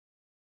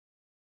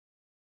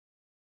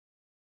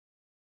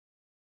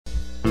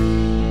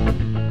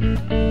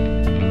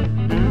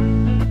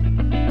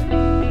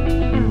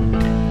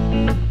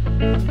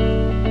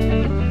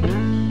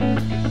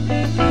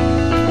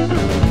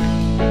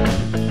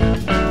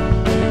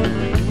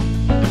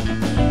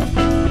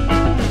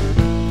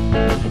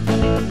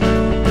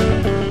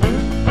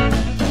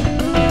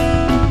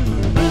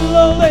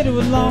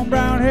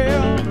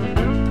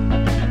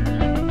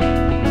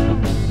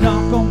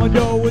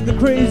with a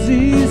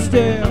crazy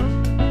stare.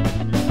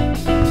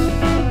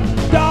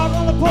 Dog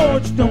on the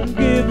porch, don't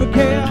give a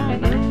care.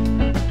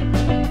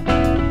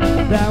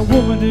 That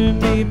woman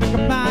and me make a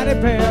mighty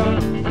pair.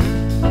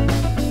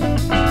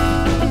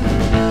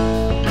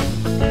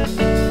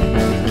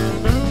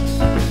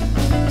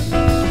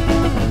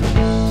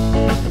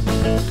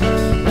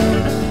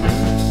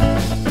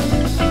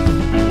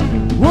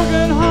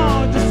 Working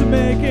hard just to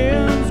make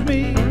ends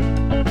meet,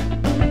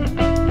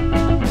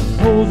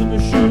 holes in my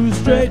shoes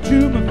straight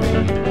to my feet.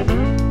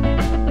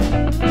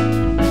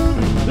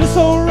 This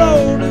old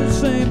road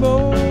is the same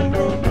old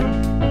road.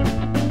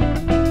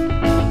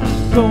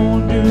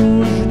 Don't do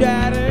what your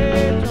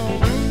daddy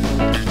told.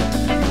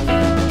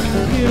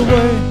 Get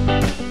away.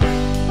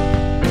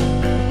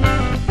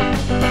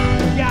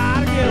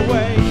 Gotta get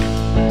away.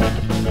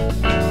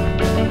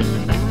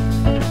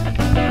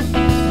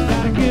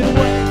 Gotta get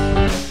away.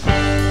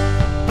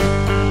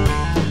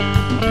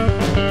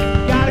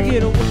 Gotta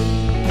get away.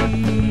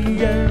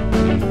 Yeah.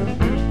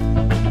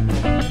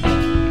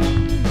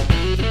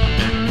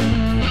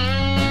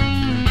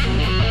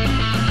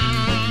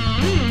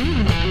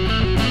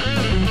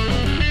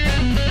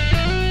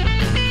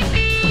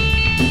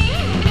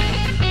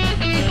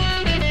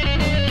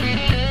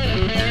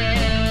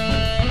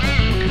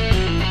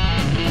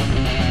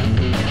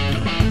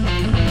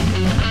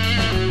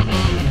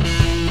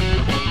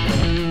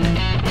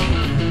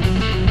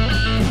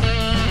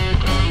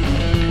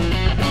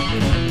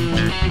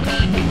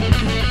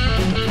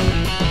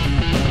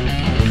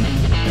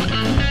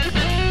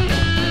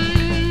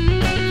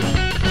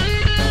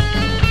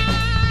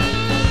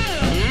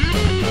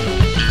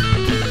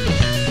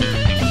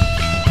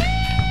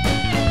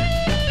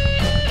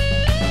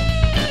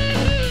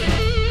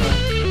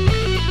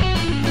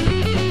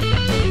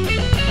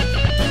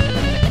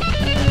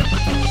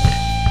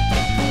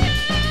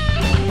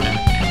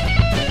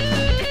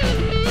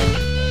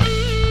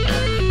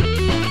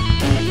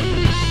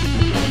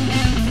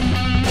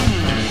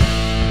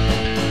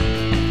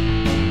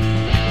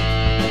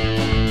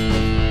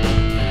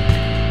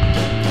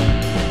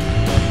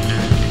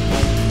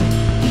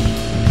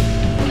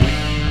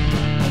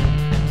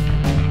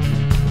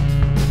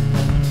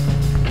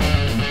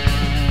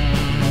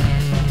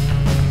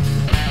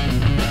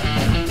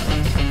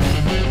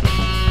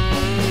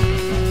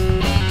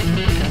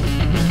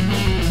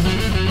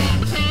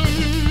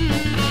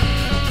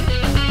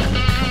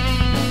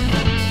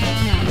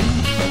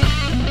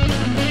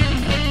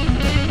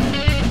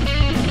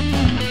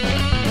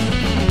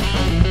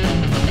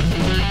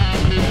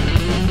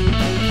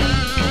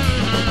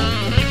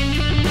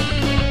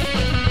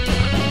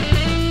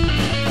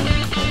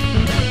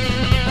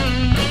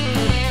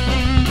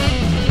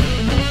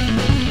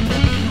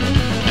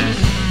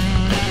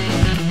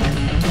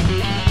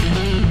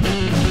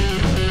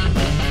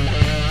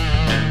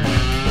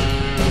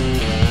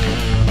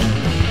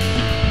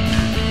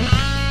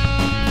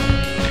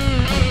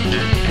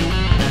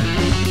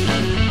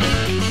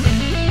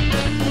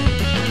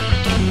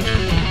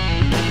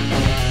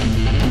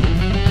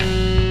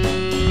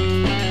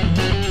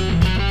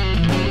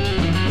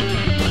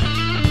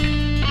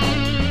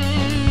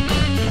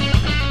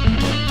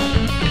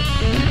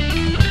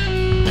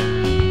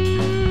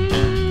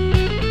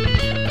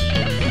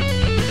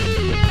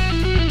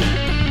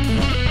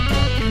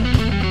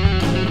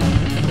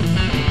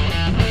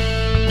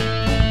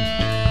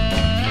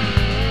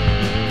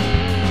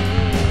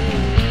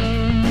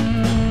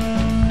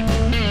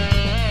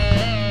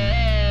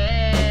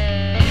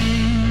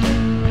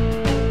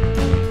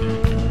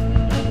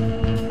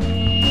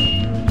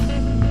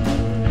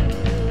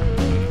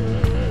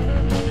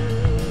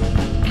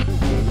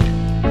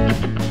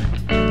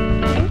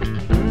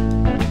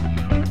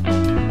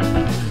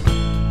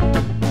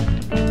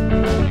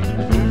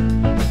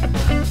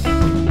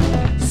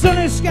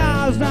 Sunny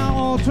skies now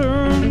all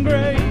turn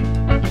gray,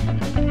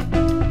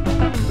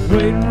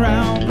 waiting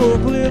around for a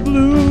clear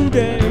blue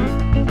day.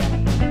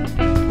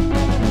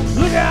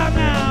 Look out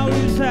now,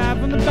 he's half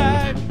in the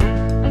back.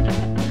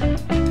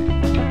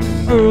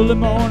 Early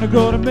morning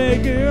gonna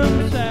make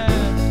him sad.